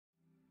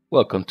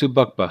Welcome to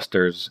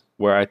Bugbusters,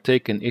 where I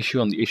take an issue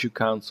on the issue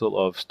council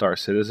of Star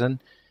Citizen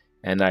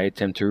and I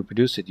attempt to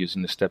reproduce it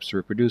using the steps to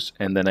reproduce,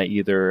 and then I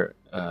either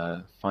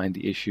find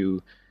the issue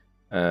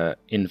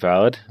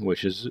invalid,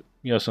 which is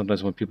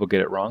sometimes when people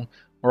get it wrong,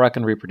 or I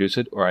can reproduce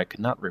it, or I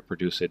cannot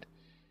reproduce it.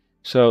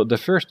 So the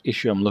first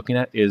issue I'm looking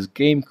at is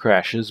game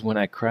crashes when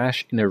I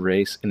crash in a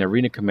race in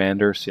Arena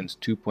Commander since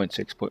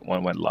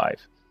 2.6.1 went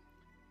live.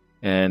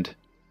 And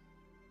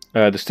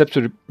the steps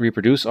to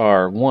reproduce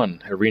are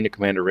 1. Arena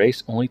Commander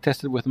race, only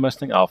tested with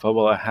Mustang Alpha,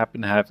 while I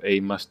happen to have a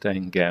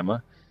Mustang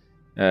Gamma.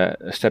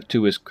 Step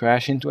 2 is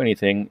crash into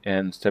anything,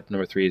 and step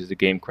number 3 is the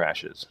game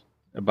crashes.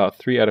 About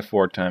 3 out of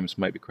 4 times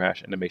might be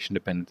crash animation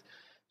dependent.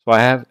 So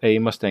I have a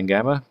Mustang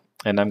Gamma,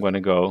 and I'm going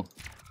to go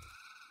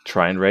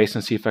try and race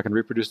and see if I can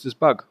reproduce this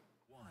bug.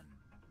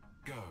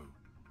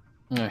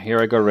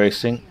 Here I go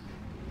racing.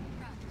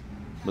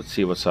 Let's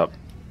see what's up.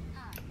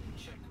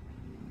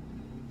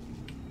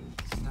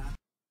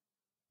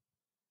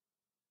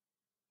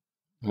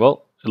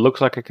 Well, it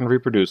looks like I can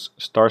reproduce.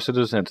 Star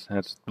Citizen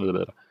has...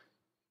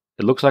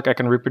 It looks like I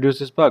can reproduce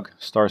this bug.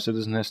 Star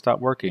Citizen has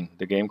stopped working.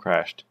 The game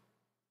crashed.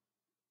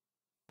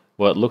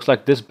 Well, it looks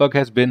like this bug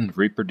has been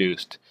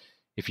reproduced.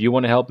 If you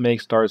want to help make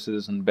Star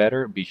Citizen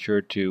better, be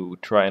sure to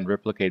try and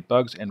replicate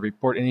bugs and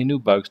report any new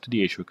bugs to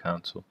the issue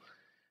council.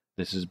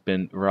 This has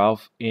been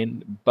Ralph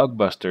in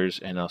Bugbusters,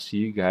 and I'll see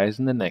you guys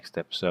in the next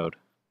episode.